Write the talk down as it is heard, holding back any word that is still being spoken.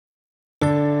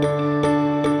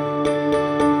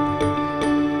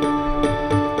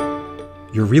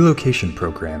Your relocation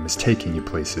program is taking you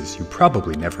places you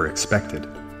probably never expected.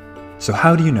 So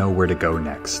how do you know where to go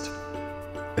next?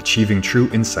 Achieving true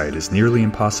insight is nearly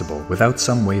impossible without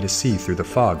some way to see through the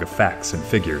fog of facts and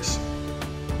figures.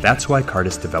 That's why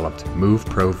Cartus developed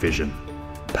MovePro Vision,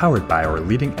 powered by our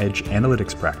leading-edge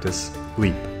analytics practice,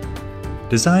 Leap.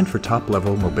 Designed for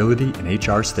top-level mobility and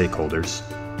HR stakeholders,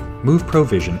 MovePro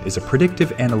Vision is a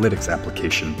predictive analytics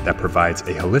application that provides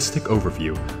a holistic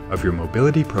overview of your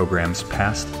mobility program's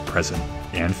past, present,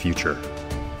 and future.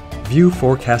 View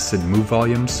forecasted move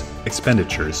volumes,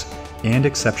 expenditures, and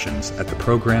exceptions at the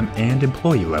program and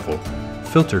employee level,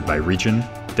 filtered by region,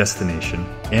 destination,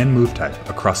 and move type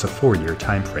across a 4-year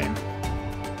timeframe.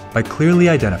 By clearly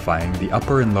identifying the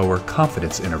upper and lower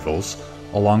confidence intervals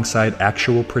alongside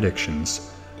actual predictions,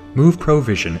 MovePro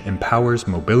Vision empowers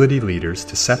mobility leaders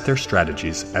to set their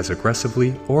strategies as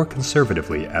aggressively or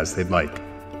conservatively as they'd like,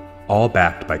 all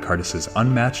backed by Cartus's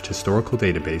unmatched historical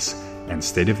database and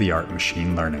state-of-the-art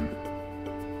machine learning.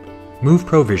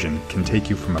 MovePro Vision can take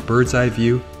you from a bird's-eye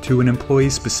view to an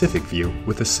employee-specific view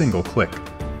with a single click.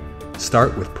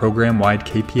 Start with program-wide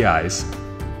KPIs,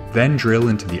 then drill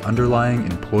into the underlying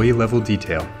employee-level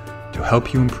detail to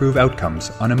help you improve outcomes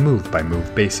on a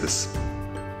move-by-move basis.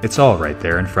 It's all right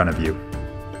there in front of you.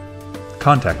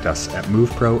 Contact us at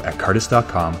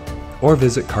movepro@cartus.com or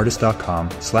visit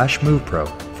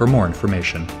cartus.com/movepro for more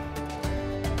information.